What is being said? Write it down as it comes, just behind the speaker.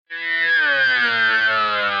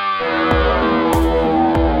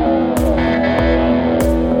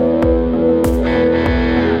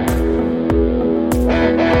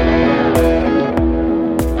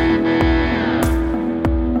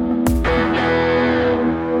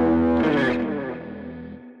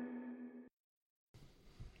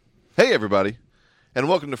Hey, everybody, and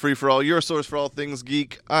welcome to Free For All, your source for all things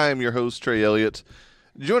geek. I am your host, Trey Elliott.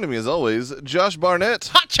 Joining me, as always, Josh Barnett.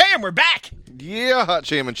 Hot Cham, we're back! Yeah, hot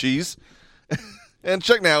Cham and cheese. And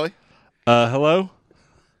Chuck Nally. Hello?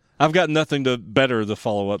 I've got nothing better to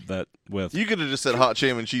follow up that with. You could have just said hot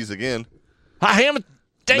Cham and cheese again. Hot ham,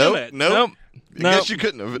 damn it. Nope. I Nope. guess you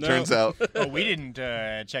couldn't have, it turns out. Oh, we didn't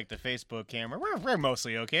check the Facebook camera. We're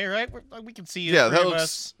mostly okay, right? We can see you. Yeah, the that three of looks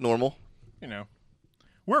us. normal. You know,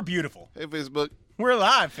 we're beautiful. Hey, Facebook. We're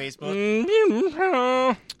live, Facebook.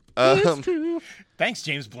 It's true. Thanks,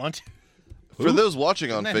 James Blunt. For those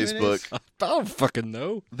watching on Isn't that who it Facebook, is? I don't fucking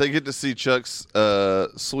know. they get to see Chuck's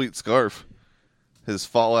sweet scarf. His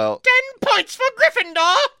Fallout. 10 points for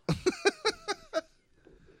Gryffindor!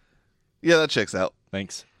 Yeah, that checks out.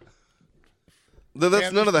 Thanks. Though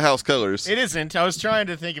that's none of the house colors. It isn't. I was trying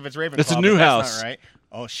to think if it's Ravenclaw. It's a new but that's house. Not right.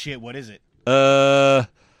 Oh, shit, what is it?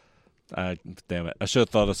 Damn it. I should have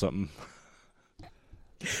thought of something.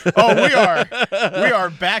 Oh, we are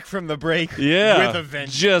back from the break Yeah. with a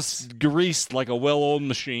vengeance. Just greased like a well-oiled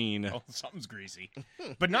machine. Oh, something's greasy.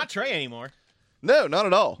 But not Trey anymore. No, not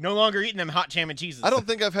at all. No longer eating them hot Cham and cheeses. I don't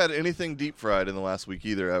think I've had anything deep fried in the last week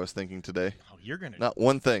either, I was thinking today. Oh, you're gonna Not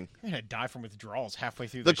one thing. die from withdrawals halfway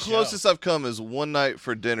through The the show. closest I've come is one night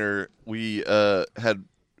for dinner, we had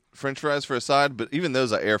French fries for a side, but even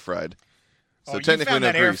those I air fried. So you technically found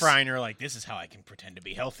no that air grease. fryer and you're like, this is how I can pretend to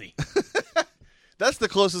be healthy. That's the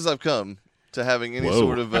closest I've come to having any Whoa.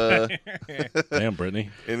 sort of Damn,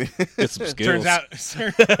 Brittany. any Get some skills.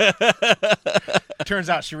 Turns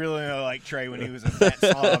out she really liked Trey when he was a fat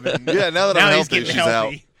slob. And Yeah, now that I'm he's healthy, getting she's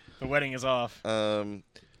healthy. The wedding is off.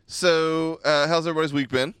 So how's everybody's week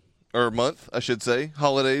been? Or month, I should say.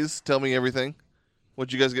 Holidays, tell me everything.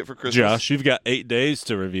 What'd you guys get for Christmas? Josh, you've got 8 days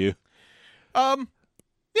to review.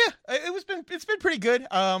 Yeah, it's been pretty good.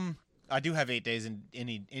 I do have 8 days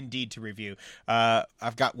indeed to review.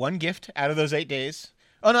 I've got one gift out of those 8 days.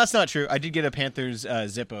 Oh no, that's not true. I did get a Panthers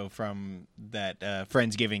Zippo from that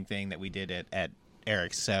Friendsgiving thing that we did at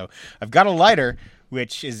Eric's. So I've got a lighter,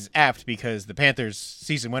 which is apt because the Panthers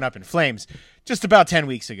season went up in flames just about 10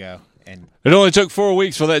 weeks ago. And It only took 4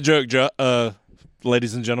 weeks for that joke,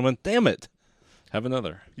 ladies and gentlemen. Damn it. Have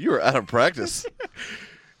another. You were out of practice.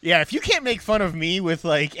 yeah, if you can't make fun of me with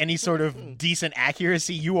like any sort of decent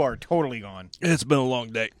accuracy, you are totally gone. It's been a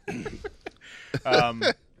long day.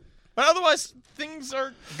 But otherwise, things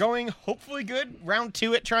are going hopefully good. Round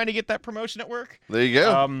 2 at trying to get that promotion at work. There you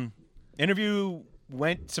go. Interview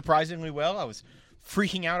went surprisingly well. I was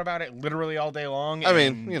freaking out about it literally all day long. I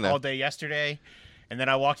mean, and you know. all day yesterday. And then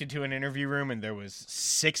I walked into an interview room and there was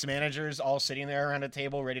 6 managers all sitting there around a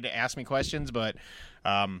table ready to ask me questions. But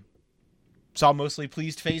saw mostly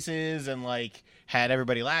pleased faces and like had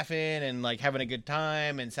everybody laughing and like having a good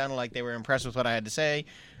time and sounded like they were impressed with what I had to say.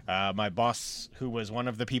 My boss, who was one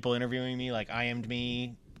of the people interviewing me, like IM'd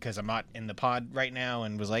me because I'm not in the pod right now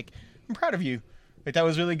and was like, I'm proud of you. Like that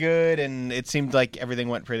was really good, and it seemed like everything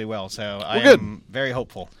went pretty well. So I am very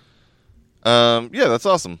hopeful. Yeah, that's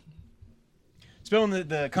awesome. Spilling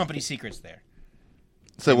the company secrets there.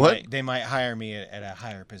 So what? They might hire me at a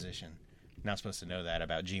higher position. Not supposed to know that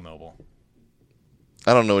about G-Mobile.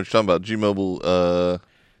 I don't know what you're talking about. G-Mobile,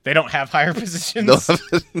 They don't have higher positions.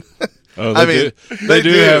 Oh, I mean, they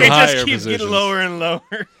do have It higher just keeps positions. getting lower and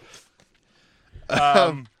lower.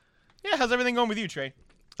 Yeah, how's everything going with you, Trey?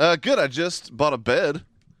 good. I just bought a bed.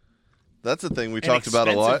 That's a thing we talked about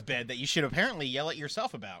a An lot. expensive bed that you should apparently yell at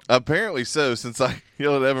yourself about. Apparently so, since I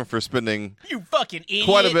yelled at Evan for spending You fucking idiot.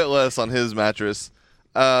 quite a bit less on his mattress.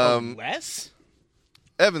 Less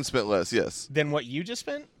Evan spent less, yes. than what you just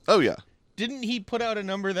spent? Oh, yeah, Didn't he put out a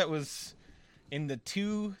number that was in the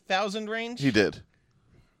 2,000 range? he did.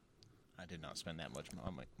 I did not spend that much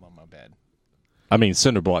on my bed. I mean,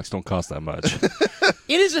 cinder blocks don't cost that much.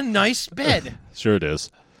 It is a nice bed. Sure it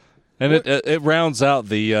is. And it rounds out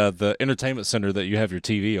the entertainment center that you have your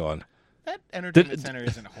TV on. That entertainment center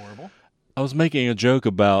isn't horrible. I was making a joke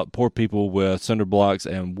about poor people with cinder blocks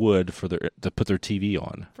and wood to put their TV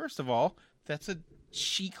on. First of all, that's a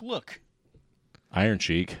chic look. Iron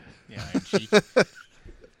Cheek. Yeah, I'm chic.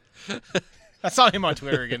 I saw him on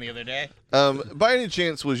Twitter again the other day. By any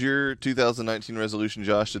chance, was your 2019 resolution,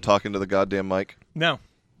 Josh, to talk into the goddamn mic? No.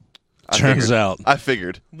 Turns out. I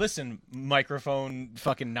figured. Listen, microphone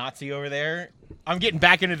fucking Nazi over there. I'm getting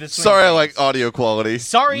back into this. Sorry, I like audio quality.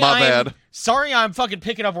 My bad. Sorry, I'm fucking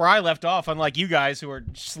picking up where I left off, unlike you guys who are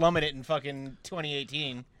slumming it in fucking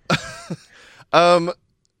 2018.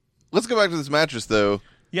 Let's go back to this mattress, though.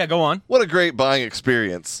 Yeah, go on. What a great buying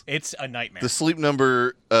experience. It's a nightmare. The Sleep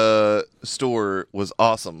Number store was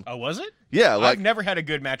awesome. Oh, was it? Yeah, like I've never had a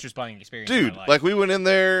good mattress buying experience. dude, in my life. like we went in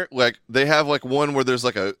there, like they have like one where there's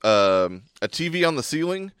like a TV on the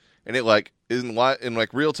ceiling, and it like in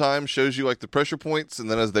like real time shows you like the pressure points, and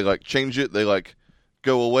then as they like change it, they like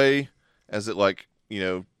go away as it like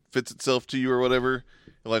fits itself to you or whatever.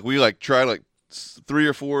 And, like we like tried like 3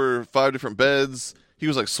 or 4 or 5 different beds. He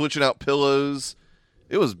was like switching out pillows.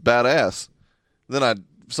 It was badass. Then I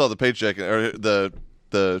saw the paycheck or the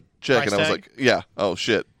check, Price and I was tag? like, yeah, oh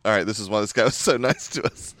shit. All right, this is why this guy was so nice to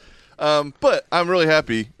us. But I'm really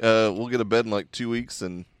happy. We'll get a bed in like 2 weeks,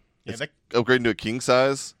 and Yeah, it's upgrading to a king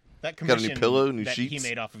size. that got a new commission pillow, new that sheets? he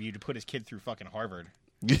made off of you to put his kid through fucking Harvard.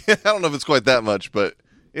 Yeah, I don't know if it's quite that much, but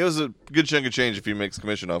it was a good chunk of change if he makes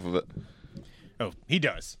commission off of it. Oh, he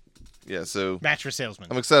does. Yeah, so Mattress salesman.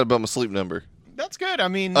 I'm excited about my sleep number. That's good. I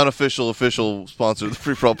mean, Unofficial, official sponsor of the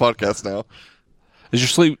Free For All podcast now. Is your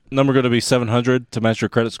sleep number going to be 700 to match your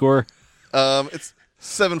credit score? It's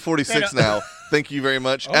 746 now. Thank you very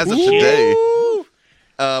much. As of shit.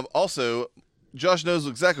 today. Also, Josh knows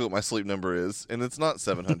exactly what my sleep number is, and it's not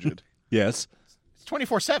 700. Yes. it's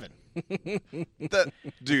 24/7. That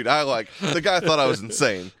dude, the guy thought I was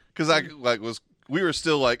insane because we were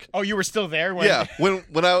still like, Oh, you were still there when? yeah,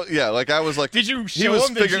 when I was like, Did you he show was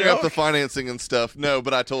him the figuring out joke? the financing and stuff. No,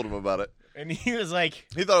 but I told him about it. And he was like,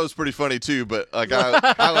 He thought it was pretty funny too, but like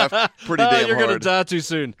I laughed pretty damn You're going to hard. die too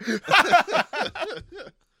soon.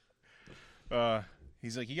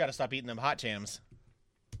 he's like, you got to stop eating them hot jams.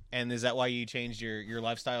 And is that why you changed your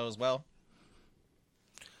lifestyle as well?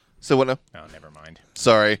 So what now? Oh, never mind.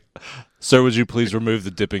 Sorry. Sir, would you please remove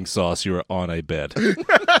the dipping sauce? You are on a bed.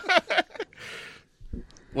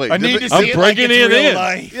 Wait, I need to see I'm it like breaking it's it real in.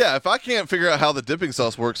 life. yeah, if I can't figure out how the dipping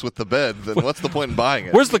sauce works with the bed, then what's the point in buying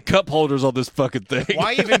it? Where's the cup holders on this fucking thing?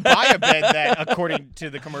 Why even buy a bed that, according to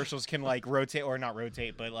the commercials, can like rotate or not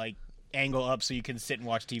rotate, but like angle up so you can sit and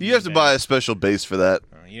watch TV? You have to in buy bed? a special base for that.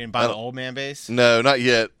 You didn't buy the old man base? No, not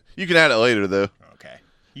yet. You can add it later though. Okay.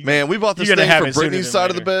 You- Man, we bought this you're gonna thing have for it sooner Brittany's than side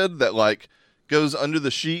of the later. bed that like goes under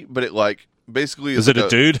the sheet, but it like basically Is it like a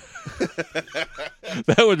dude?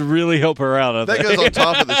 That would really help her out. I that think. goes on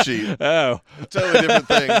top of the sheet. Oh, Totally different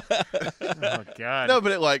thing. Oh God. No,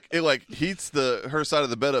 but it like heats her side of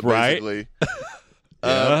the bed up Right. basically.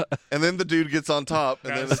 Yeah. And then the dude gets on top,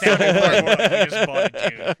 and No, then astounding part was we just bought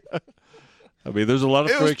it too. I mean, there's a lot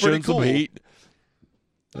of It was pretty friction, cool. some heat.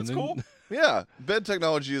 That's And then- cool. yeah, bed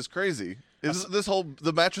technology is crazy.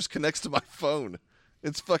 The mattress connects to my phone.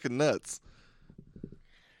 It's fucking nuts.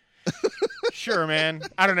 Sure, man.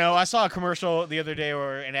 I don't know. I saw a commercial the other day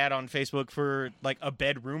or an ad on Facebook for like a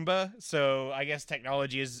bed Roomba. So I guess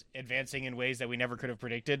technology is advancing in ways that we never could have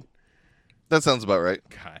predicted. That sounds about right.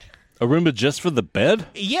 God. A Roomba just for the bed?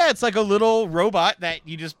 Yeah, it's like a little robot that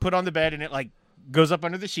you just put on the bed and it like goes up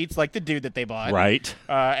under the sheets like the dude that they bought. Right.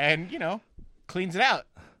 And, cleans it out.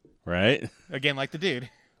 Right. Again, like the dude.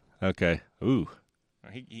 Okay. Ooh,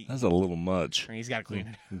 He, that's a little much. he's got to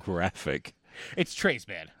clean it. Graphic. It's Trey's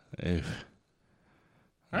bed. Ew.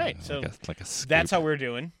 All right, so Like a scoop. that's how we're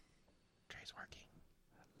doing. Trey's working.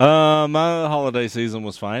 My holiday season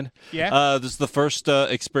was fine. Yeah? This is the first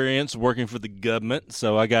experience working for the government,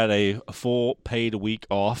 so I got a full paid week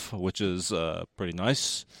off, which is pretty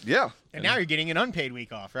nice. Yeah. And now you're getting an unpaid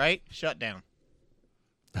week off, right? Shut down.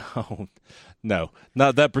 Oh, no,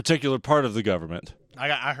 not that particular part of the government.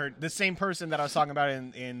 I heard the same person that I was talking about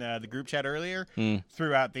in the group chat earlier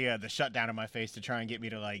threw out the shutdown in my face to try and get me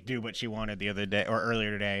to like do what she wanted the other day or earlier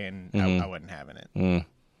today, and I wasn't having it.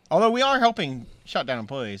 Although we are helping shut down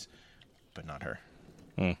employees, but not her.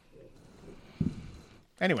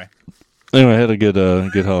 Anyway, I had a good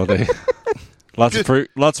holiday. Lots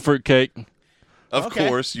of fruit cake, Of Okay.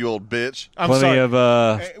 course, you old bitch. I'm plenty sorry. of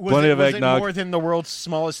Was plenty it, of was eggnog. it more than the world's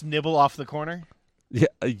smallest nibble off the corner? Yeah,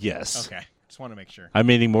 yes. Okay, just want to make sure. I'm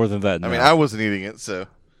eating more than that now. I mean, I wasn't eating it, so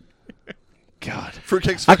God.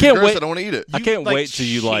 fruitcake's I fucking can't gross. wait- I don't want to eat it. I can't like, wait till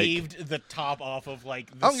you like. shaved the top off of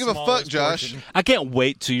like. The I don't give a fuck, smallest Josh. portion. I can't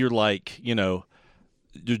wait till you're like,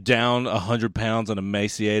 you're down 100 pounds and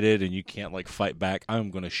emaciated, and you can't like fight back.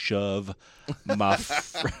 I'm gonna shove my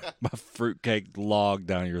my fruitcake log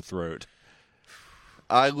down your throat.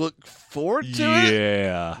 I look forward to it.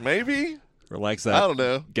 Yeah, Maybe. relax I that don't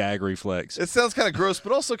know. gag reflex. It sounds kind of gross,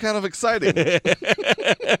 but also kind of exciting.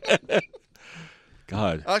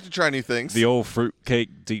 God, I like to try new things. the old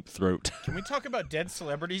fruitcake deep throat. Can we talk about dead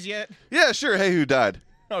celebrities yet? Yeah, sure. Hey, who died?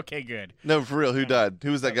 Okay, good. No, for real. Who died?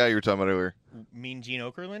 Who was that guy you were talking about earlier? Mean Gene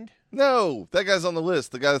Okerlund, No, that guy's on the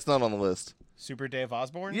list. The guy that's not on the list. Super Dave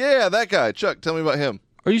Osborne. Yeah, that guy. Chuck, tell me about him.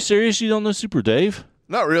 Are you serious? You don't know Super Dave?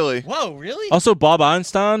 Not really. Whoa, really? Also, Bob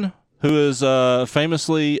Einstein, who is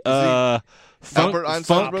famously Albert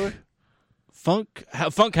Einstein's brother?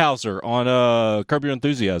 Funkhauser on Curb Your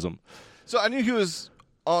Enthusiasm. So I knew he was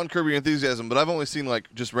on Curb Your Enthusiasm, but I've only seen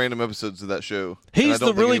like just random episodes of that show. He's and I don't the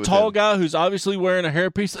think really any with tall him. guy who's obviously wearing a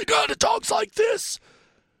hairpiece. The guy that talks like this.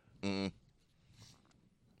 Mm.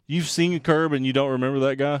 You've seen Curb and you don't remember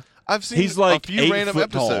that guy? I've seen He's like a few 8 random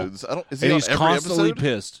foot tall. episodes. I don't. Is he And on he's every constantly episode?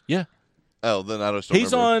 pissed. Yeah. Oh, then I just don't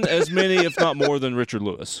He's remember. on as many, if not more, than Richard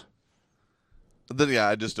Lewis. Then yeah,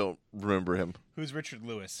 I just don't remember him. Who's Richard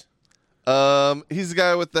Lewis? He's the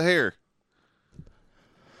guy with the hair.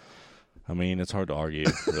 I mean, it's hard to argue,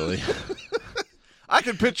 really. I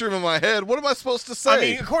can picture him in my head. What am I supposed to say? I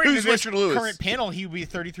mean, according Who's to this Richard Lewis? current panel, he would be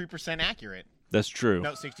 33% accurate. That's true.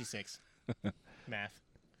 No, 66. Math.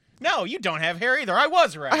 No, you don't have hair either. I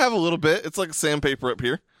was right. I have a little bit. It's like sandpaper up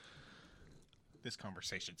here. This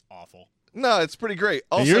conversation's awful. No, it's pretty great.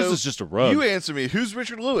 And Also, yours is just a rug. You answer me. Who's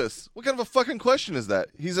Richard Lewis? What kind of a fucking question is that?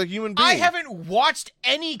 He's a human being. I haven't watched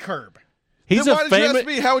any Curb. He's Then a why did you famous. ask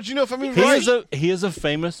me? How would you know if I'm even He right? is a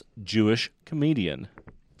famous Jewish comedian.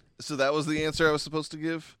 So that was the answer I was supposed to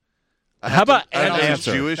give? How about I an know he's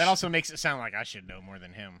answer? Jewish. That also makes it sound like I should know more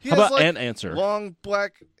than him. He How has, about like, an answer? long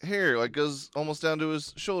black hair, like goes almost down to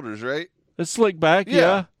his shoulders, right? It's slick back, Yeah.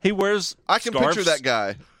 yeah. He wears I can scarves. picture that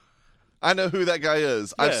guy. I know who that guy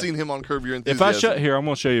is. I've Yeah. seen him on Curb Your If Enthusiasm. I shut here, I'm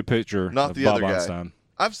going to show you a picture Not of the Bob other guy. Einstein.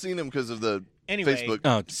 I've seen him because of the Anyway, Facebook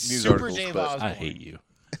Oh, news Super articles. Dave but Osborne. I hate you.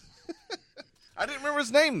 I didn't remember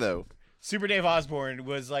his name though. Super Dave Osborne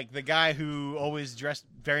was like the guy who always dressed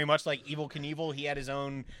very much like Evel Knievel. He had his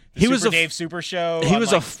own He was Super a f- Dave Super Show. he on, was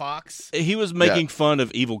like, a f- Fox. He was making fun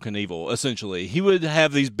of Evel Knievel, essentially. He would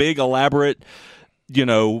have these big, elaborate,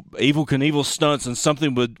 Evel Knievel stunts, and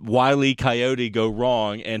something would Wile E. Coyote go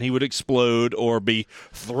wrong, and he would explode or be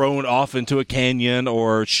thrown off into a canyon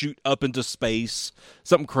or shoot up into space.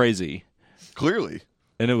 Something crazy. Clearly.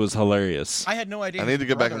 And it was hilarious. I had no idea. I need his to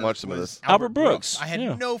go back and brother watch some of was this. Albert Brooks, I had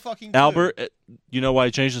yeah. no fucking clue. Albert, you know why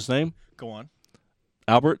he changed his name? Go on.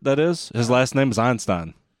 Albert, that is. His last name is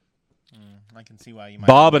Einstein. I can see why you might.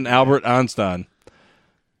 Bob and Albert Einstein.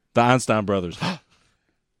 The Einstein brothers. I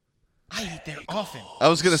eat there often. I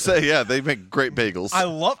was gonna say, yeah, they make great bagels.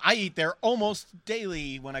 I eat there almost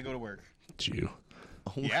daily when I go to work. Jew.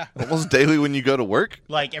 Yeah. Almost daily when you go to work.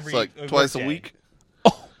 Like every It's like twice a workday. week.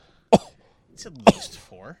 It's at least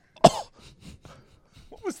 4.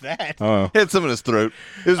 What was that? Oh. He had some in his throat.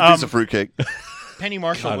 It was a piece of fruitcake. Penny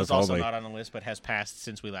Marshall God, was if also only. not on the list, but has passed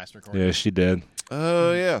since we last recorded. Yeah, she did.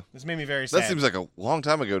 Oh yeah, This made me very sad. that seems like a long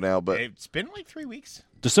time ago now, but It's been like 3 weeks.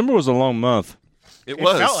 December was a long month. it It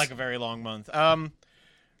was. felt like a very long month.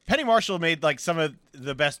 Penny Marshall made like some of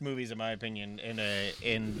the best movies, in my opinion,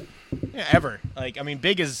 ever. Like, I mean,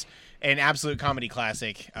 Big is an absolute comedy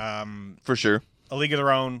classic. for sure. A League of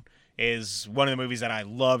Their Own is one of the movies that I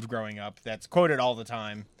loved growing up. That's quoted all the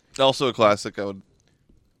time. Also a classic. I would.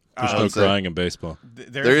 There's I no would say. crying in baseball.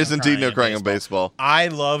 There is indeed no crying in baseball. I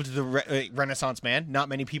loved the Renaissance Man. Not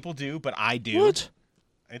many people do, but I do. What?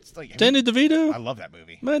 It's like Danny DeVito? I love that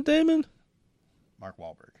movie. Matt Damon? Mark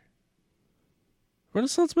Wahlberg.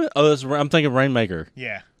 Renaissance Man? Oh, I'm thinking Rainmaker.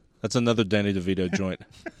 Yeah. That's another Danny DeVito joint.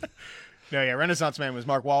 No, yeah. Renaissance Man was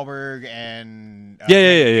Mark Wahlberg and Yeah. I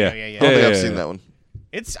don't think Yeah, I've yeah, seen yeah. that one.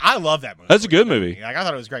 I love that movie. That's a good movie. Like, I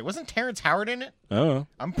thought it was great. Wasn't Terrence Howard in it? Oh.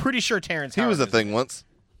 I'm pretty sure Terrence He Howard was a thing once.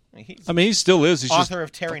 He's I mean, he still is. He's author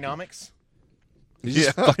of Terrynomics. just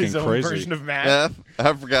Yeah. fucking His own crazy. version of math. Yeah,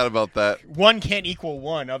 I forgot about that. 1 can't equal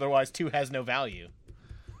 1, otherwise 2 has no value.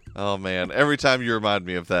 Oh man, every time you remind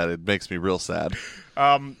me of that, it makes me real sad.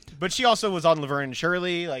 But she also was on Laverne and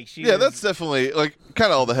Shirley. Like she Yeah, was- that's definitely like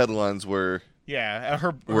kind of all the headlines were.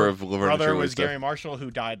 her Were of Laverne and brother Shirley was stuff. Gary Marshall,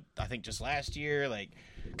 who died I think just last year. Like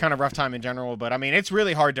kind of rough time in general. But I mean, it's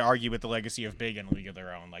really hard to argue with the legacy of Big and A League of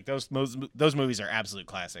Their Own. Like those movies are absolute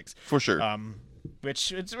classics. For sure.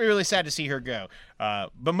 Which it's really sad to see her go.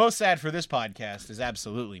 But most sad for this podcast is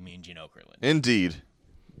absolutely Mean Gene Okerlund. Indeed.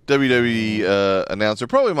 WWE announcer,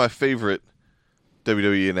 probably my favorite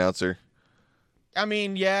WWE announcer. I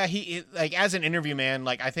mean, yeah, he like as an interview man,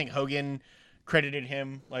 like I think Hogan credited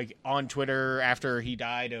him like on Twitter after he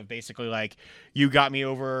died of basically like you got me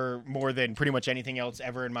over more than pretty much anything else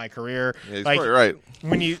ever in my career. Yeah, he's like probably right.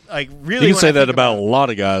 when you like really You can when say I that think about a lot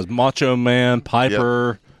of guys. Macho Man,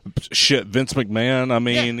 Piper, shit, Vince McMahon. I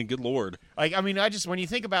mean, good lord. like I mean I just when you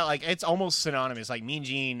think about like it's almost synonymous like Mean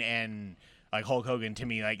Gene and like Hulk Hogan to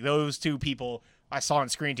me like those two people I saw on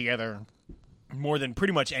screen together more than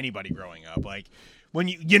pretty much anybody growing up. Like when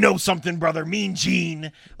you know something, brother, Mean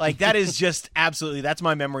Gene. Like that is just absolutely, that's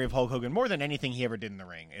my memory of Hulk Hogan more than anything he ever did in the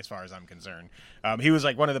ring, as far as I'm concerned. He was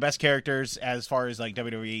like one of the best characters as far as like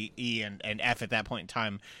WWE and F at that point in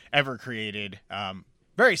time ever created.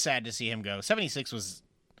 Very sad to see him go. 76 was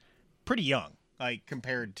pretty young, like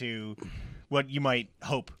compared to what you might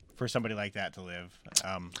hope for somebody like that to live.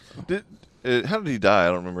 How did he die? I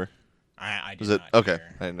don't remember. I did Was it not okay?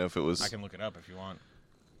 hear. I didn't know if it was. I can look it up if you want.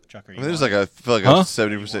 Chucker, I mean, there's like I feel like Huh? a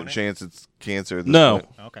 70% You want it? chance it's cancer. At this No. point.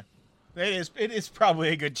 Okay. It is probably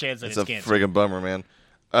a good chance that It's it's a cancer. friggin' bummer, man.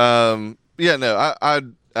 Yeah, no, I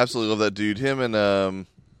absolutely love that dude. Him and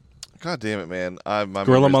God damn it, man. My Gorilla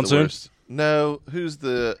memory's the Monsoon? worst. No, who's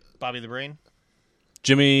the Bobby the Brain.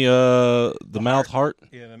 Jimmy, the Mouth Heart.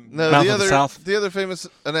 Yeah. no Mouth the of the other South? the other famous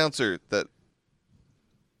announcer that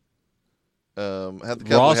had the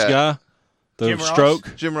cowboy Ross hat. guy. The Jim Ross?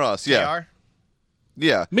 stroke. Jim Ross. Yeah, JR?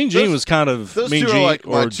 yeah. Mean Gene Those- was kind of those Mean two are Gene like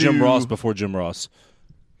my or Jim two- Ross before Jim Ross.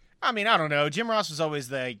 I mean, I don't know. Jim Ross was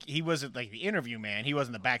always he wasn't like the interview man. He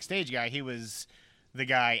wasn't the backstage guy. He was the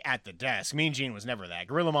guy at the desk. Mean Gene was never that.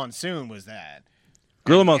 Gorilla Monsoon was that.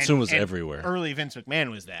 Gorilla Monsoon And- was and everywhere. Early Vince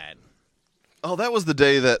McMahon was that. Oh, that was the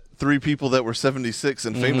day that 3 people that were 76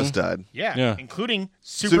 and famous died. Yeah. Yeah. Including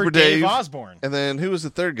Super, Super Dave Dave. Osborne. And then who was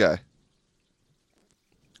the third guy?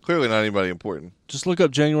 Clearly not anybody important. Just look up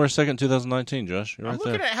January 2nd, 2019, Josh. You're I'm right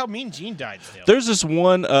looking there. at how Mean Gene died still. There's this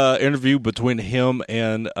one interview between him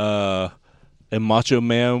and Macho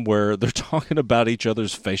Man where they're talking about each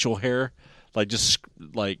other's facial hair, like just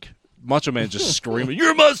like Macho Man just screaming,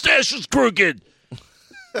 "Your mustache is crooked."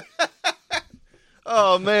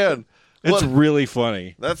 Oh man, It's What- really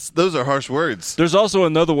funny. those are harsh words. There's also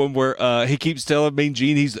another one where he keeps telling Mean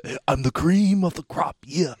Gene I'm the cream of the crop,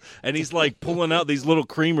 yeah, and he's like pulling out these little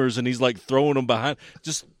creamers and he's like throwing them behind,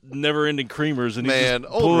 just never-ending creamers. And he's Man,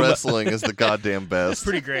 just old pulling wrestling is the goddamn best.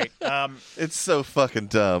 Pretty great. It's so fucking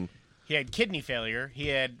dumb. He had kidney failure. He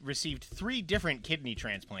had received 3 different kidney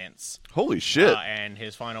transplants. Holy shit. And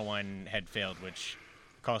his final one had failed, which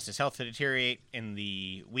caused his health to deteriorate in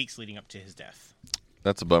the weeks leading up to his death.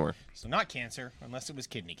 That's a bummer. So not cancer, unless it was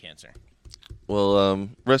kidney cancer. Well,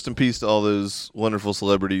 rest in peace to all those wonderful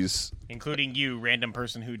celebrities Including you, random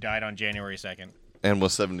person who died on January 2nd. and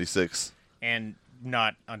was 76 And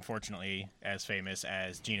not, unfortunately, as famous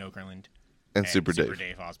as Gene Okerlund and Super Dave.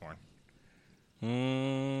 Dave Osborne.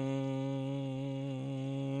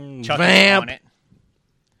 Mm, Chuck vamp. on it.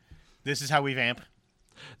 This is how we vamp.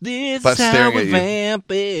 This By is how staring we at you.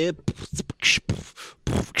 vamp it.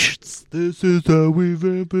 This is how we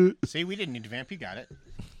vamp it. See, we didn't need to vamp. You got it.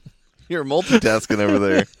 You're multitasking over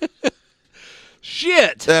there.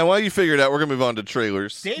 Shit. And while you figure it out, we're going to move on to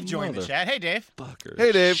trailers. Dave joined the chat. Hey, Dave. Fucker.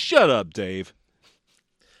 Hey, Dave. Shut up, Dave.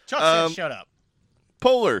 Chuck Um, said shut up.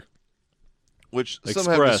 Polar, which some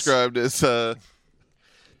have Express. described as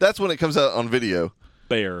that's when it comes out on video.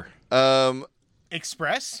 Bear.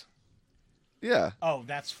 Express? Yeah. Oh,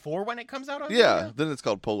 that's for when it comes out on Yeah, video? then it's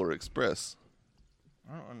called Polar Express.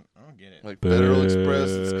 I don't get it. Like Federal Express,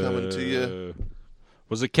 it's coming to you.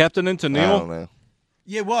 Was it Captain I don't Antonil? know.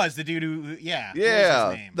 Yeah, it was the dude who, yeah. What was Yeah,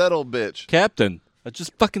 his name? that old bitch. Captain. I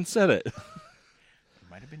just fucking said it. It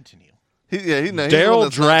might have been Tennille. He's the one Daryl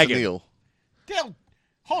that's not Dragon. Tennille. Dale,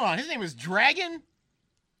 hold on. His name was Dragon? That's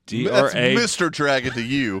D-R-A. Mr. Dragon to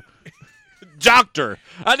you. Doctor.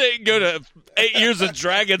 I didn't go to 8 years of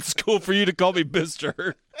dragon school for you to call me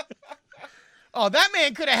Mister. Oh, that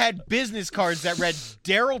man could have had business cards that read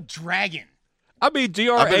Daryl Dragon. I mean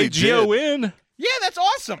Dragon. Yeah, that's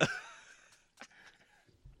awesome.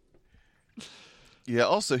 Yeah,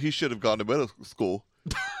 also, he should have gone to medical school.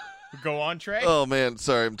 Go on, Trey. Oh, man,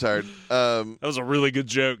 sorry, I'm tired. That was a really good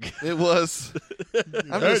joke. It was.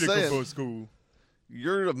 I'm just saying, school.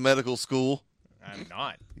 you're a medical school, I'm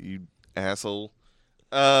not. you asshole.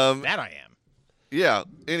 That I am. Yeah,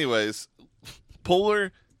 anyways,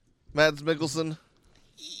 Polar, Mads Mikkelsen.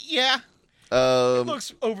 Yeah. Um,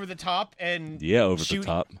 Looks over the top and Yeah, over shooty. the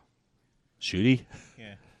top. Shooty?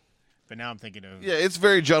 Yeah. But now I'm thinking of yeah, it's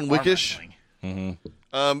very John arm Wickish. wrestling.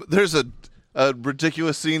 There's a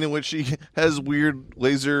ridiculous scene in which he has weird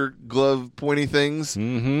laser glove pointy things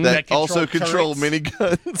that That control also control turrets.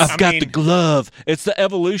 miniguns. I've got mean- the glove. It's the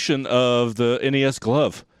evolution of the NES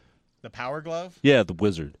glove. The Power Glove? Yeah, the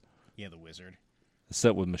wizard. Yeah, the wizard.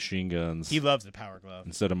 Set with machine guns He loves the Power Glove.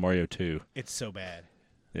 instead of Mario 2. It's so bad.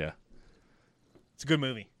 Yeah. It's a good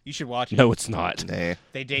movie. You should watch it. No, it's not. Nah.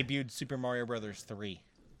 They debuted Super Mario Brothers 3.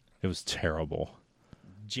 It was terrible.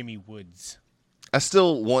 Jimmy Woods. I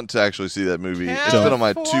still want to actually see that movie. It's Don't. been on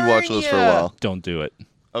my to watch list for a while. Don't do it.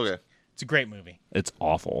 Okay. It's a great movie. It's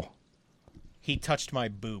awful. He touched my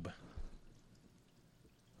boob.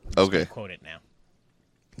 Okay. Quote it now.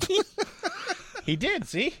 He did.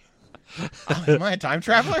 See? Oh, am I a time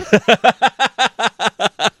traveler?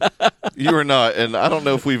 You are not, and I don't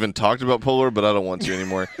know if we even talked about Polar, but I don't want to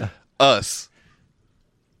anymore. Us.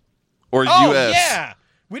 Or Oh, US. yeah.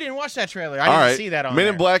 We didn't watch that trailer. I All didn't right. see that on Men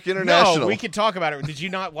there. in Black International. No, we could talk about it. Did you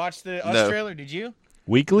not watch the Us No. trailer? Did you?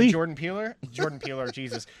 Weekly? Jordan Peele?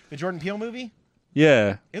 Jesus. The Jordan Peele movie?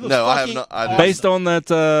 Yeah. It looks No, I have fucking not- I didn't. awesome. Based on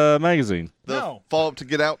that magazine. The No. follow-up to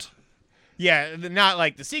Get Out. Yeah, not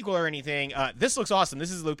like the sequel or anything. This looks awesome.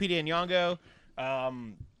 This is Lupita Nyong'o,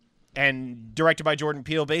 and directed by Jordan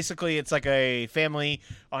Peele. Basically, it's like a family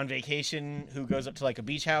on vacation who goes up to like a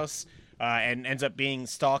beach house and ends up being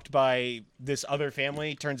stalked by this other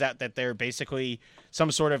family. Turns out that they're basically some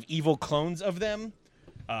sort of evil clones of them.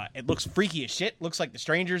 It looks freaky as shit. Looks like The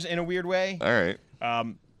Strangers in a weird way. All right.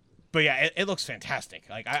 But yeah, it looks fantastic.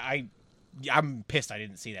 Like I'm pissed I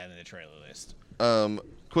didn't see that in the trailer list.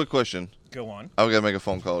 Quick question. Go on. I've got to make a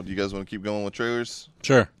phone call. Do you guys want to keep going with trailers?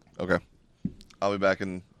 Sure. Okay. I'll be back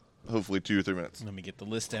in hopefully 2 or 3 minutes. Let me get the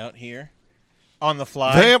list out here. On the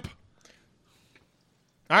fly. Vamp!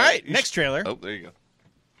 All right, next trailer. Oh, there you go.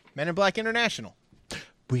 Men in Black International.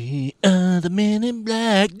 We are the Men in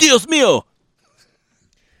Black. Dios mío.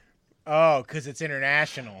 Oh, because it's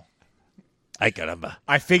international. Ay caramba.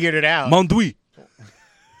 I figured it out. Mondui.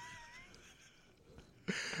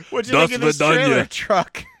 What'd you Das think of this Vidania. trailer?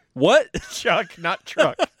 Truck. What? Chuck, not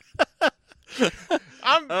truck.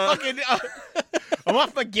 I'm fucking... I'm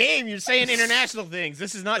off my game. You're saying international things.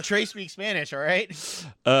 This is not Trey Speak Spanish, all right?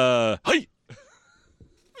 Hey.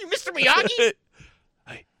 You Mr. Miyagi?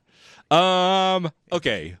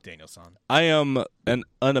 Okay. Daniel-san. I am an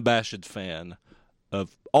unabashed fan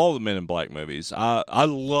of all the Men in Black movies. I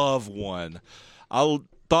love 1. I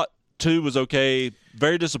thought 2 was okay.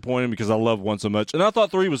 Very disappointing because I love 1 so much, and I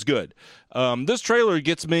thought 3 was good. This trailer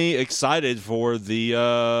gets me excited for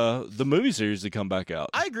the movie series to come back out.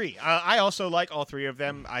 I agree. I also like all 3 of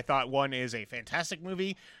them. I thought 1 is a fantastic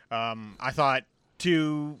movie. I thought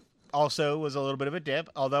 2 also was a little bit of a dip,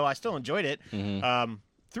 although I still enjoyed it.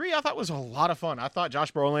 3 I thought was a lot of fun. I thought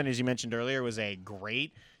Josh Brolin, as you mentioned earlier, was a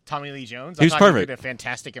great Tommy Lee Jones. I He was thought perfect. He did a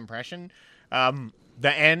fantastic impression.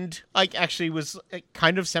 The end, actually was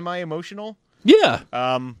kind of semi-emotional. Yeah.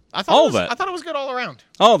 I thought All it was, that. I thought it was good all around.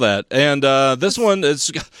 All that. And this one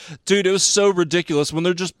is, dude, it was so ridiculous when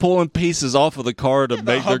they're just pulling pieces off of the car to The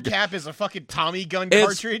make their. hubcap is a fucking Tommy gun It's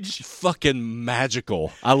cartridge. fucking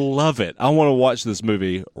magical. I love it. I want to watch this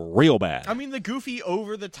movie real bad. I mean, the goofy,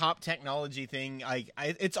 over-the-top technology thing,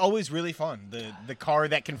 it's always really fun. The car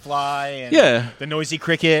that can fly, and Yeah. the noisy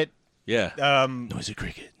cricket. Yeah. Noisy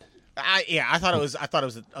cricket. I thought it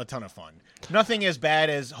was a ton of fun. Nothing as bad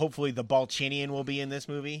as hopefully the Balchinian will be in this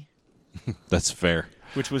movie, That's fair.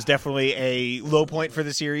 which was definitely a low point for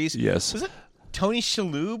the series. Yes. Was it Tony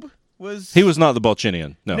Shalhoub? He was not the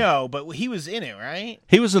Balchinian. No. No, but he was in it, right?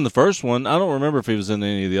 He was in the first one. I don't remember if he was in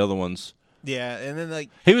any of the other ones. Yeah, and then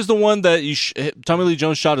He was the one that Tommy Lee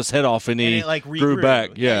Jones shot his head off and he it grew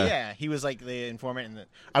back. Yeah. yeah. He was like the informant.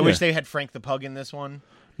 I wish they had Frank the Pug in this one.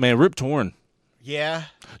 Man, Rip Torn. Yeah.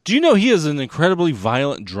 Do you know he is an incredibly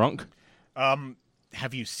violent drunk?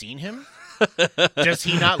 Have you seen him? Does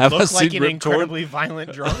he not Have I look like seen an Rip Torn? incredibly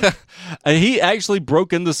violent drunk? And he actually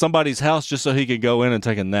broke into somebody's house just so he could go in and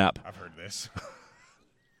take a nap. I've heard this.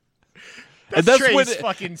 And That's that's Trey's when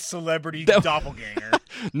fucking celebrity doppelganger.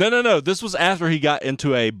 No. This was after he got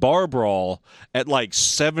into a bar brawl at like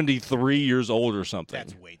 73 years old or something.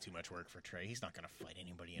 That's way too much work for Trey. He's not going to fight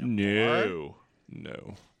anybody in a bar.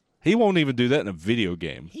 No. He won't even do that in a video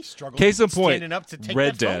game. He struggled Case in point, standing up to take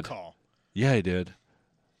Red that phone Dead. call. Yeah, he did.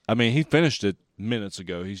 I mean, he finished it minutes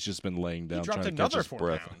ago. He's just been laying He down dropped trying to catch another his 4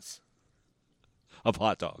 breath pounds. of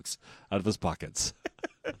hot dogs out of his pockets.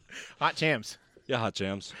 Hot champs. Yeah, hot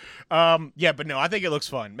jams. Yeah, but no, I think it looks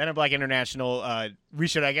fun. Men in Black International. We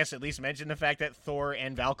should, I guess, at least mention the fact that Thor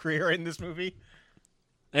and Valkyrie are in this movie.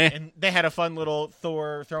 And they had a fun little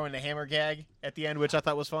Thor throwing the hammer gag at the end, which I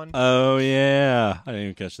thought was fun. Oh, yeah. I didn't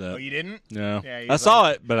even catch that. Oh, you didn't? No. Yeah, he I was saw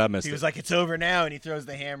like- it, but I missed He it. was like, "It's over now," and he throws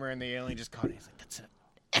the hammer, and the alien just caught it. He's like, "That's an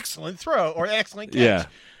excellent throw or excellent catch." Yeah.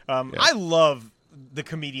 I love the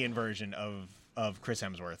comedian version of Chris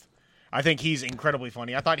Hemsworth. I think he's incredibly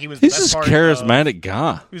funny. I thought he was the He's best this part charismatic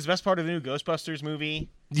guy. He was the best part of the new Ghostbusters movie,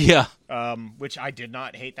 Yeah. which I did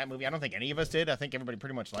not hate that movie. I don't think any of us did. I think everybody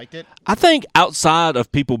pretty much liked it. I think outside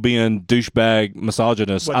of people being douchebag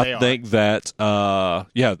misogynists, What they I are. think that,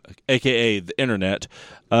 AKA the internet,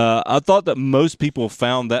 I thought that most people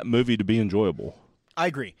found that movie to be enjoyable. I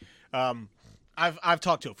agree. I've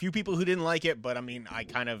talked to a few people who didn't like it, but I mean, I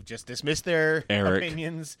kind of just dismissed their Eric.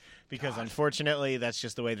 opinions because unfortunately that's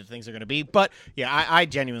just the way that things are going to be. But yeah, I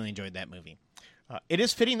genuinely enjoyed that movie. It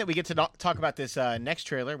is fitting that we get to talk about this next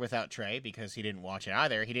trailer without Trey because he didn't watch it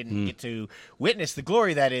either. He didn't get to witness the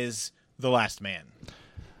glory that is The Last Man.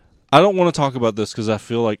 I don't want to talk about this because I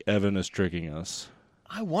feel like Evan is tricking us.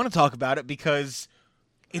 I want to talk about it because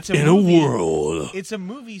it's a In movie. a world It's a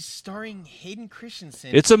movie starring Hayden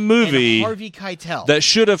Christensen. It's a movie and Harvey Keitel. that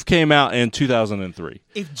should have came out in 2003.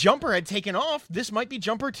 If Jumper had taken off, this might be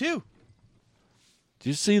Jumper 2. Do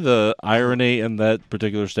you see the irony in that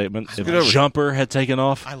particular statement? If Get over it. Jumper had taken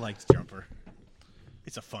off, I liked Jumper.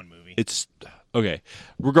 It's a fun movie. it's okay.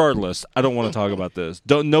 Regardless, I don't want to talk about this.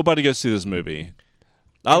 Nobody go see this movie.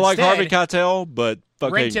 I like Harvey Instead, Keitel, but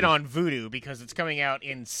fuck Rent it. it on Vudu because it's coming out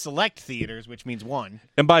in select theaters, which means one.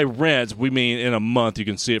 And by rent, we mean in a month you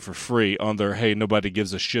can see it for free on their "Hey, nobody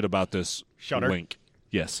gives a shit about this" Shudder. link.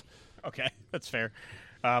 Yes. Okay, that's fair.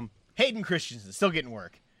 Hayden Christensen still getting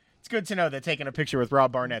work. It's good to know that taking a picture with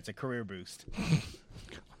Rob Barnett's a career boost.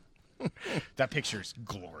 That picture's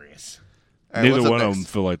glorious. All right, Neither what's up one of next? them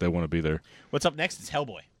feel like they want to be there. What's up next? It's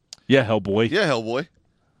Hellboy. Yeah, Hellboy. Yeah, Hellboy.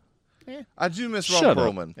 Yeah. I do miss Shut Ron up.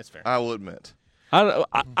 Perlman. That's fair. I will admit.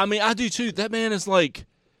 I mean, I do too. That man is like,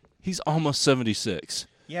 he's almost 76.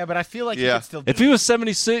 Yeah, but I feel like he Yeah. could still do If he was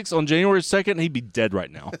 76 on January 2nd, he'd be dead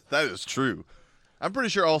right now. That is true. I'm pretty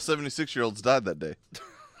sure all 76-year-olds died that day.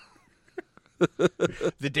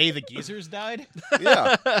 the day the geezers died.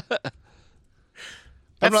 Yeah.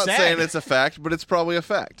 I'm That's not sad. saying it's a fact, but it's probably a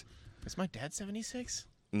fact. Is my dad 76?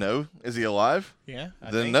 No. Is he alive? Yeah.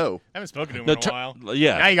 I Then think. no. I haven't spoken to him No, in a while. Now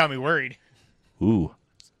yeah. you got me worried. Ooh.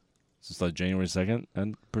 Is this like January 2nd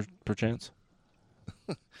and perchance?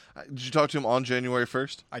 Did you talk to him on January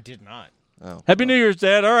 1st? I did not. Oh. Happy New Year's,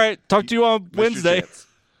 Dad. All right. Talk to you on Missed your Wednesday. chance.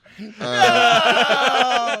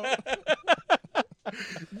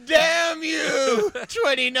 Damn you!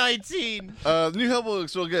 2019. The new Hellboy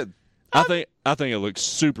looks real good. I think it looks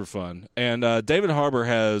super fun, and David Harbour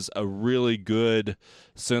has a really good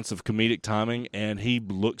sense of comedic timing, and he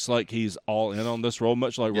looks like he's all in on this role,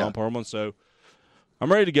 much like Yeah. Ron Perlman. So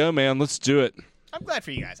I'm ready to go, man. Let's do it. I'm glad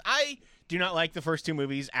for you guys. I do not like the first two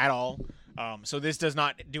movies at all. So this does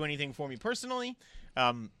not do anything for me personally.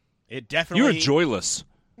 It definitely. You were joyless.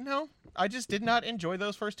 No, I just did not enjoy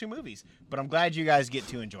those first two movies. But I'm glad you guys get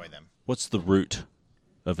to enjoy them. What's the root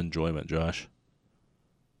of enjoyment, Josh?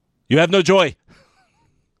 You have no joy.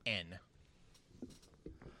 N.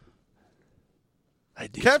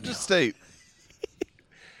 Captive State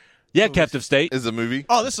Yeah, Captive State. is a movie.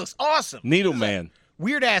 Oh, this looks awesome. Needle Man.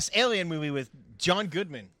 Weird ass alien movie with John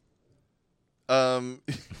Goodman.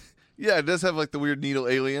 Yeah, it does have like the weird needle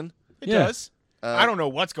alien. It Yeah. does. I don't know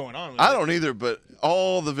what's going on with I it. don't either, but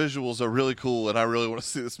all the visuals are really cool, and I really want to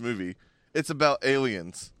see this movie. It's about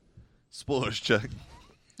aliens. Spoilers check.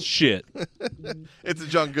 Shit. It's a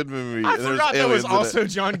John Goodman movie. I and there's forgot there was aliens in it. also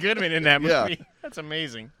John Goodman in that Yeah. movie. That's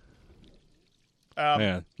amazing.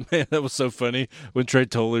 Man, that was so funny when Trey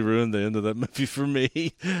totally ruined the end of that movie for me.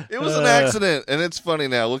 It was an accident, and it's funny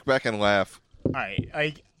now. Look back and laugh. All right,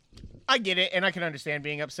 I get it, and I can understand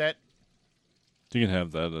being upset. You can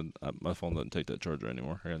have that, and my phone doesn't take that charger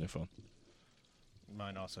anymore. I got a new phone.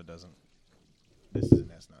 Mine also doesn't. This is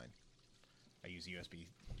an S9. I use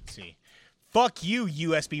USB-C. Fuck you,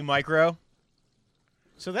 USB micro.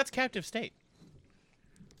 So that's Captive State.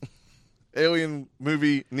 Alien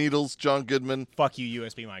movie, needles, John Goodman. Fuck you,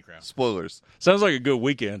 USB micro. Spoilers. Sounds like a good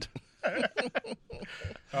weekend.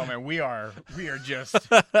 Oh man, we are just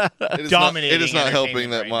It is Dominating Not, it is not helping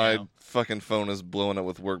entertainment that right my now. fucking phone is blowing up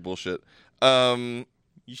with work bullshit. You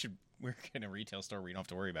should work in a retail store where you don't have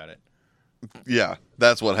to worry about it. Yeah,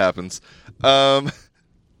 that's what happens.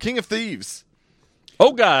 King of Thieves.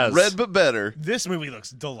 Oh, guys. Red but better. This movie looks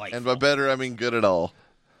delightful. And by better, I mean good at all.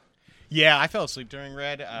 Yeah, I fell asleep during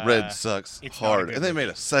Red. Red sucks it's not a hard. good And they movie.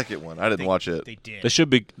 made a second one. I didn't watch it. They did.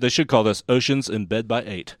 They should call this Oceans in Bed by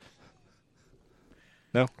 8.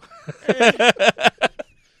 No?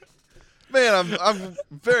 Man, I'm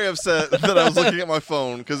very upset that I was looking at my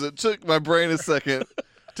phone because it took my brain a second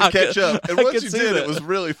to catch up. And I once can you see did, that. it was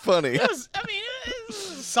really funny. It was a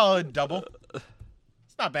solid double.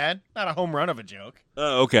 It's not bad. Not a home run of a joke.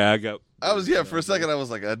 Oh, okay. I got. For a second, I was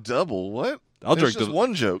like, a double? What? I'll There's drink just the-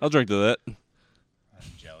 one joke. I'll drink to that. I'm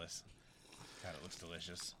jealous. God, it looks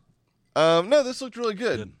delicious. No, this looked really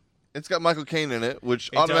good. It's got Michael Caine in it, which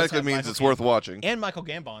It does automatically have means Michael it's Caine. worth watching. And Michael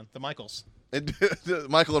Gambon, the Michaels.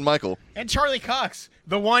 Michael and Michael. And Charlie Cox,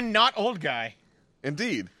 the one not old guy.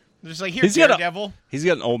 Indeed. Just like, here, He's got a- Daredevil. He's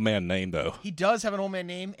got an old man name, though. He does have an old man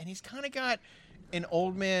name, and he's kind of got an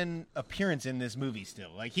old man appearance in this movie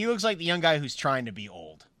still. Like, he looks like the young guy who's trying to be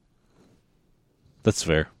old. That's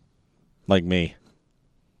fair. Like me.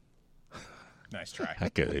 Nice try. I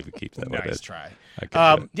couldn't even keep that one. Nice try. I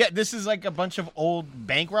couldn't do it. Yeah, this is like a bunch of old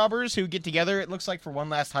bank robbers who get together, it looks like, for one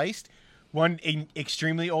last heist. One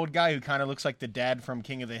extremely old guy who kind of looks like the dad from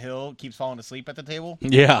King of the Hill keeps falling asleep at the table.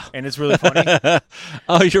 Yeah. And it's really funny.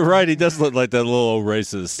 Oh, you're right. He does look like that little old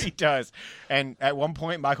racist. He does. And at one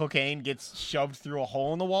point, Michael Caine gets shoved through a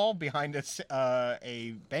hole in the wall behind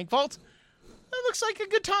a bank vault. It looks like a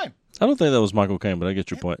good time. I don't think that was Michael Caine, but I get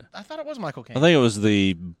your point. I thought it was Michael Caine. I think it was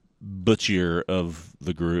the butcher of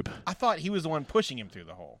the group. I thought he was the one pushing him through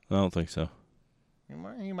the hole. I don't think so.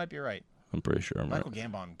 You might be right. I'm pretty sure I'm Michael right.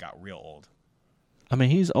 Gambon got real old. I mean,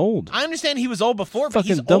 he's old. I understand he was old before, but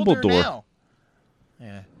he's Fucking older Dumbledore.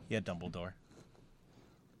 now. Yeah, Dumbledore.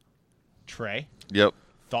 Trey, Yep.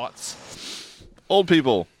 thoughts? Old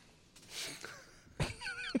people.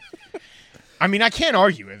 I mean, I can't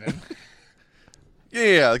argue with him.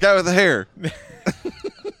 Yeah, the guy with the hair.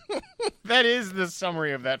 That is the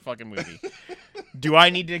summary of that fucking movie. Do I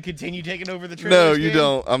need to continue taking over the trailer? No, you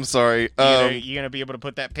don't. I'm sorry. You gonna be able to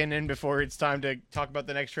put that pin in before it's time to talk about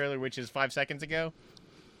the next trailer, which is 5 seconds ago?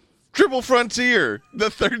 Triple Frontier, the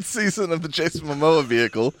third season of the Jason Momoa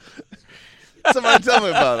vehicle. Somebody tell me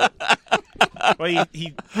about it. Well,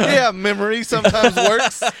 he Yeah, memory sometimes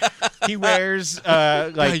works. he wears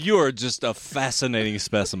You are just a fascinating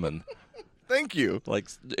specimen. Thank you. Like,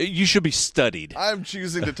 you should be studied. I'm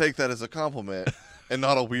choosing to take that as a compliment and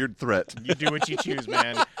not a weird threat. you do what you choose,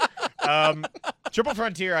 man. Triple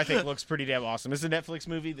Frontier, I think, looks pretty damn awesome. This is a Netflix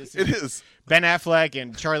movie. It is. Ben Affleck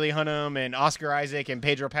and Charlie Hunnam and Oscar Isaac and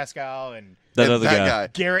Pedro Pascal and That And other guy.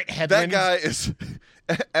 Garrett Hedlund. That guy is,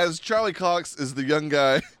 as Charlie Cox is the young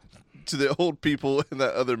guy to the old people in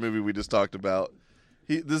that other movie we just talked about.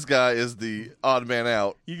 This guy is the odd man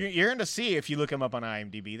out. You're going to see, if you look him up on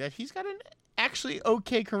IMDb, that he's got an actually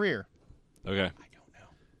okay career. Okay.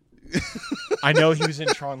 I don't know. I know he was in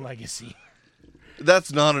Tron Legacy.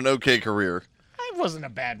 That's not an okay career. It wasn't a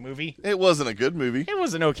bad movie. It wasn't a good movie. It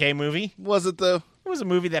was an okay movie. Was it, though? It was a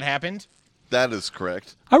movie that happened. That is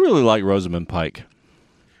correct. I really like Rosamund Pike.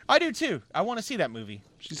 I do, too. I want to see that movie.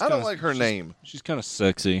 She's I don't kinda- like her name. She's kind of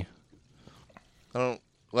sexy. I don't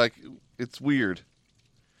like. It's weird.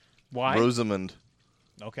 Why? Rosamund.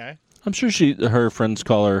 Okay. I'm sure her friends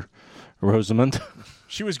call her Rosamund.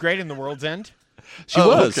 She was great in The World's End. She Oh,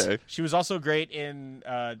 was. okay. She was also great in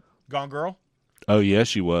Gone Girl, Oh, yeah,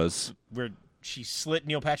 she was. where she slit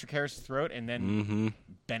Neil Patrick Harris' throat and then Mm-hmm.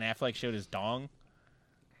 Ben Affleck showed his dong.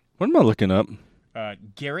 What am I looking up?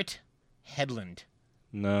 Garrett Hedlund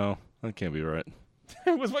No, that can't be right.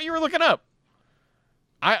 was what you were looking up.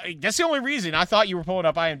 That's the only reason I thought you were pulling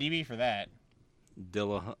up IMDb for that.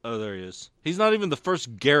 Oh, there he is. He's not even the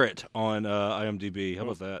first Garrett on IMDb. How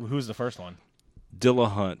about that? Who's the first one?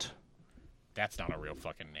 Dillahunt. That's not a real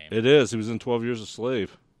fucking name. It is. He was in 12 Years a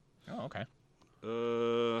Slave. Oh, okay.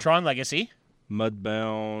 Uh, Tron Legacy.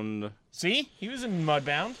 Mudbound. See? He was in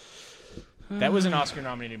Mudbound. That was an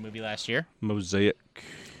Oscar-nominated movie last year. Mosaic.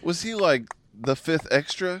 Was he like the fifth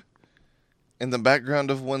extra in the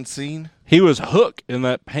background of one scene? He was Hook in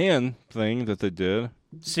that Pan thing that they did.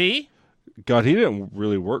 See? God, he didn't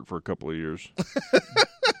really work for a couple of years.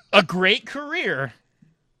 A great career.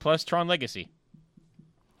 Plus Tron Legacy.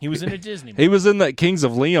 He was in a Disney movie. He was in that Kings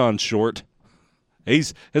of Leon short.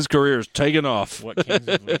 His career is taking off. What Kings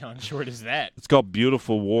of Leon short is that? It's called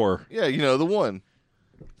Beautiful War. Yeah, you know the one.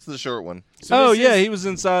 It's the short one. So Oh this yeah, is- he was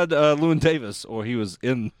inside Llewyn Davis, or he was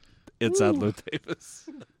inside Llewyn Davis.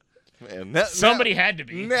 Man, Somebody had to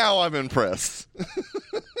be. Now I'm impressed.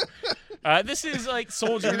 This is like You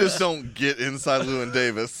soldiers. just don't get inside Llewyn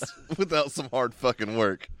Davis without some hard fucking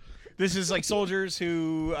work. This is like soldiers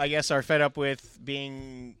who, I guess, are fed up with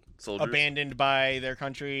being Soldiers. abandoned by their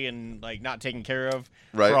country and like not taken care of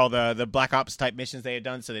Right. for all the Black Ops type missions they had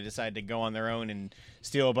done. So they decided to go on their own and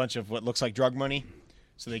steal a bunch of what looks like drug money,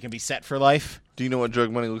 so they can be set for life. Do you know what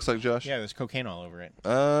drug money looks like, Josh? Yeah, there's cocaine all over it.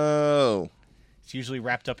 Oh. It's usually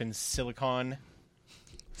wrapped up in silicone.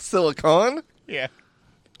 Silicon? Yeah.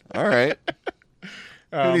 All right.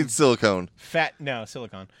 Who needs silicone?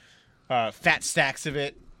 Silicone. Fat stacks of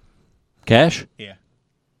it. Cash? Yeah.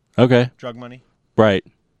 Okay. Drug money. Right.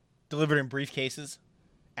 Delivered in briefcases.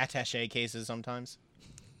 Attaché cases sometimes.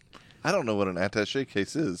 I don't know what an attaché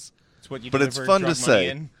case is. It's what you But it's deliver fun drug to money say.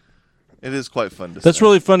 in. It is quite fun to That's say.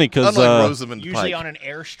 really funny because Unlike Rosamund Usually Pike. on an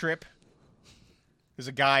airstrip. There's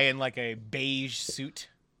a guy in like a beige suit.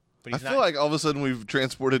 But I he's feel not. like all of a sudden we've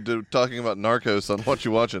transported to talking about Narcos on What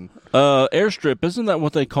You Watching. airstrip, isn't that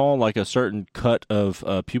what they call like a certain cut of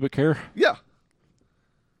pubic hair? Yeah.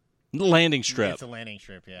 Landing strip. It's a landing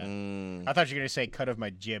strip, yeah. Mm. I thought you were going to say cut of my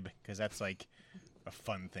jib, because that's like a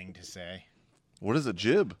fun thing to say. What is a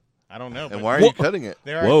jib? I don't know. And but why are you cutting it?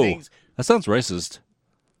 there are Whoa. things. That sounds racist.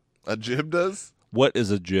 A jib does? What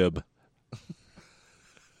is a jib?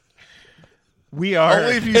 We are.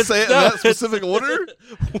 Only if you say it in that specific order?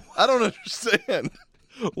 I don't understand.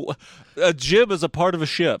 A jib is a part of a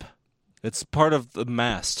ship. It's part of the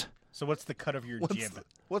mast. So what's the cut of your jib?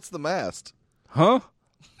 What's the mast? Huh?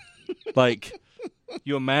 Like,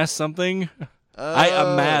 you amassed something? I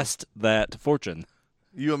amassed that fortune.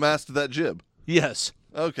 You amassed that jib. Yes.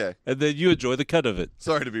 Okay. And then you enjoy the cut of it.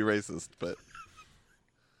 Sorry to be racist, but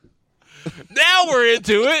Now we're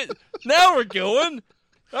into it. Now we're going.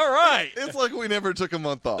 All right. it's like we never took a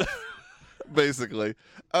month off, basically.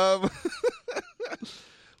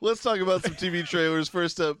 Let's talk about some TV trailers.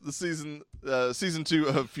 First up, the season 2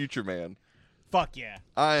 of Future Man. Fuck yeah.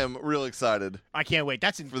 I am real excited I can't wait.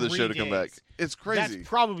 That's in for the 3 show to come back. days. It's crazy. That's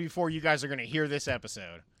probably before you guys are going to hear this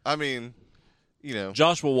episode. I mean, you know,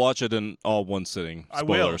 Josh will watch it in all one sitting.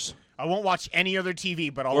 Spoilers. I won't watch any other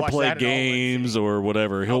TV, but I'll Or watch play that in all one games sitting. or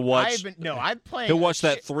whatever. He'll watch. I'm playing. He'll watch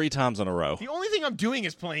that shit. 3 times in a row. The only thing I'm doing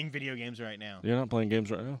is playing video games right now. You're not playing games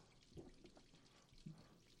right now.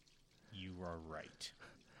 You are right.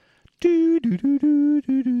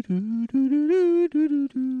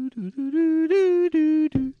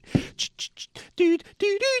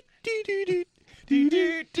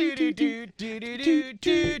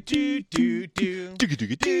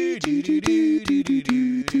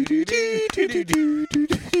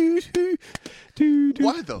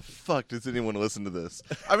 why the fuck does anyone listen to this?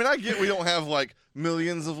 I mean, I get we don't have like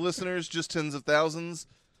millions of listeners, just tens of thousands.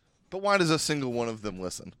 But why does a single one of them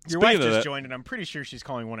listen? Your Speaking wife of just that- joined, and I'm pretty sure she's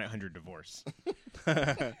calling 1-800-DIVORCE.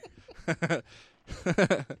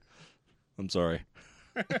 I'm sorry.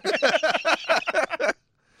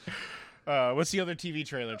 What's the other TV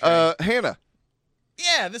trailer? Trey? Hannah.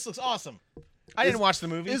 Yeah, this looks awesome. I didn't watch the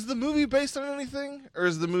movie. Is the movie based on anything? Or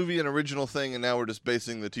is the movie an original thing and now we're just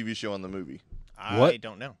basing the TV show on the movie? I What?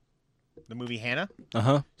 don't know. The movie Hannah,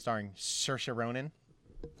 Uh-huh. starring Saoirse Ronan.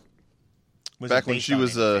 Was Back it when based she on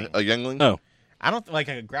was anything? a youngling? No. I don't like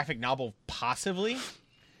a graphic novel, possibly.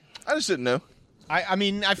 I just didn't know. I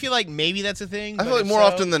mean, I feel like maybe that's a thing. I but feel like if more so-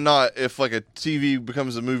 often than not, if like a TV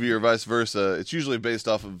becomes a movie or vice versa, it's usually based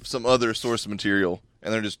off of some other source material,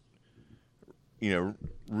 and they're just, you know,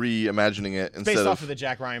 reimagining it instead based off of the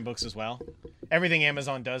Jack Ryan books as well. Everything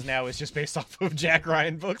Amazon does now is just based off of Jack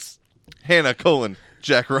Ryan books. Hannah :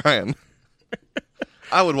 Jack Ryan.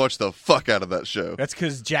 I would watch the fuck out of that show. That's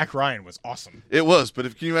because Jack Ryan was awesome. It was, but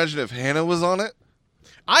can you imagine if Hannah was on it?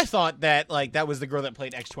 I thought that like that was the girl that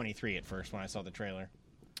played X-23 at first when I saw the trailer.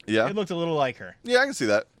 Yeah, It looked a little like her. yeah, I can see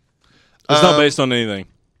that. It's not based on anything.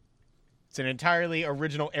 It's an entirely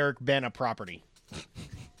original Eric Bana property.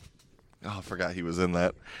 Oh, I forgot he was in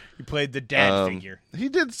that. He played the dad figure. He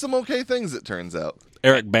did some okay things, it turns out.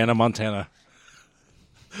 Eric Bana, Montana.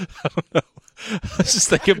 I don't know. I was just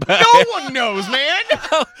thinking about No one knows, man.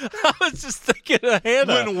 I was just thinking of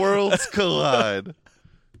Hannah. When worlds collide.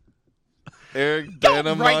 Eric Don't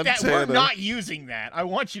Bana, write Montana. that. We're not using that. I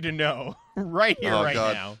want you to know right here, Oh, right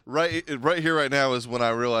God. now. Right here, right now is when I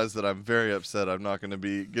realize that I'm very upset I'm not going to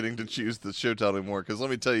be getting to choose the show title anymore. Because let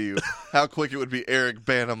me tell you how quick it would be Eric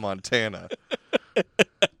Bana, Montana.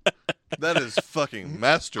 That is fucking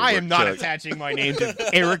masterwork. I am not Chuck. attaching my name to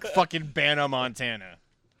Eric fucking Bana, Montana.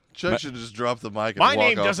 Chuck should just drop the mic and My walk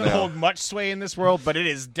name off doesn't now. hold much sway in this world, but it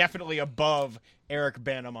is definitely above Eric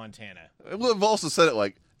Bana, Montana. We've also said it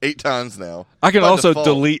like 8 times now. I can By also default.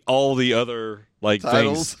 delete all the other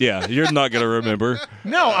Titles? things. Yeah, you're not gonna remember.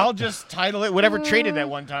 No, I'll just title it whatever traded that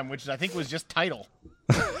one time, which I think was just title.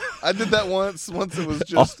 I did that once. Once it was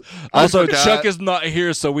just. I Also, forgot. Chuck is not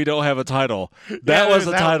here, so we don't have a title. That Yeah, was there's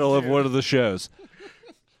the that title one, of too. one of the shows.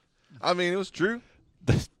 I mean, it was true.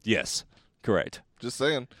 Yes, correct. Just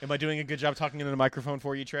saying. Am I doing a good job talking into the microphone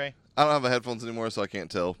for you, Trey? I don't have the headphones anymore, so I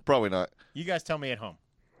can't tell. Probably not. You guys tell me at home.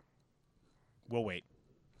 We'll wait.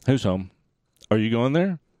 Who's home? Are you going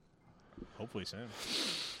there? Hopefully soon.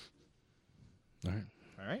 All right.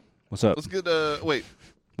 All right. What's up? Let's get. Wait.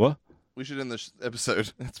 What? We should end this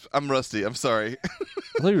episode. I'm rusty. I'm sorry.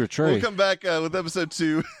 I thought you were Trey. We'll come back with episode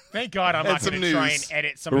 2. Thank God I'm And not going some to try and news.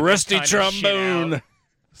 edit some of this Rusty kind of shit trombone. out.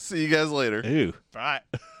 See you guys later. Ew. Bye.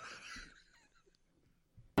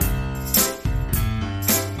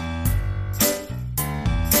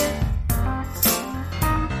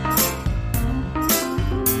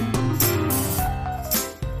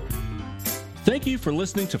 Thank you for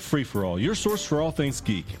listening to Free For All, your source for all things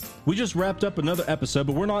geek. We just wrapped up another episode,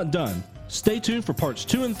 but we're not done. Stay tuned for parts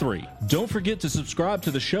 2 and 3. Don't forget to subscribe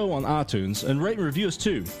to the show on iTunes and rate and review us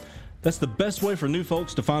too. That's the best way for new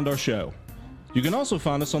folks to find our show. You can also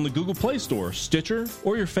find us on the Google Play Store, Stitcher,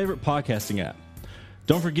 or your favorite podcasting app.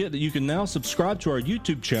 Don't forget that you can now subscribe to our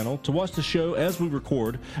YouTube channel to watch the show as we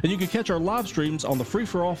record, and you can catch our live streams on the Free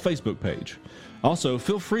For All Facebook page. Also,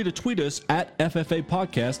 feel free to tweet us at FFA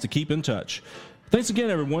Podcast to keep in touch. Thanks again,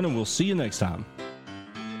 everyone, and we'll see you next time.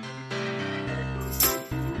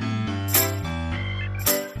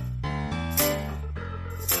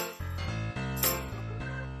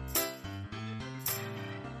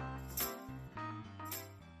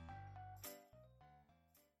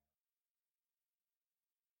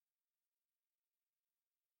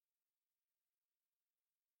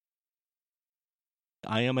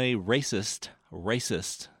 I am a racist.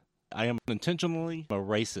 I am intentionally a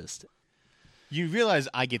racist. You realize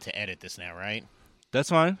I get to edit this now, right? That's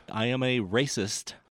fine. I am a racist.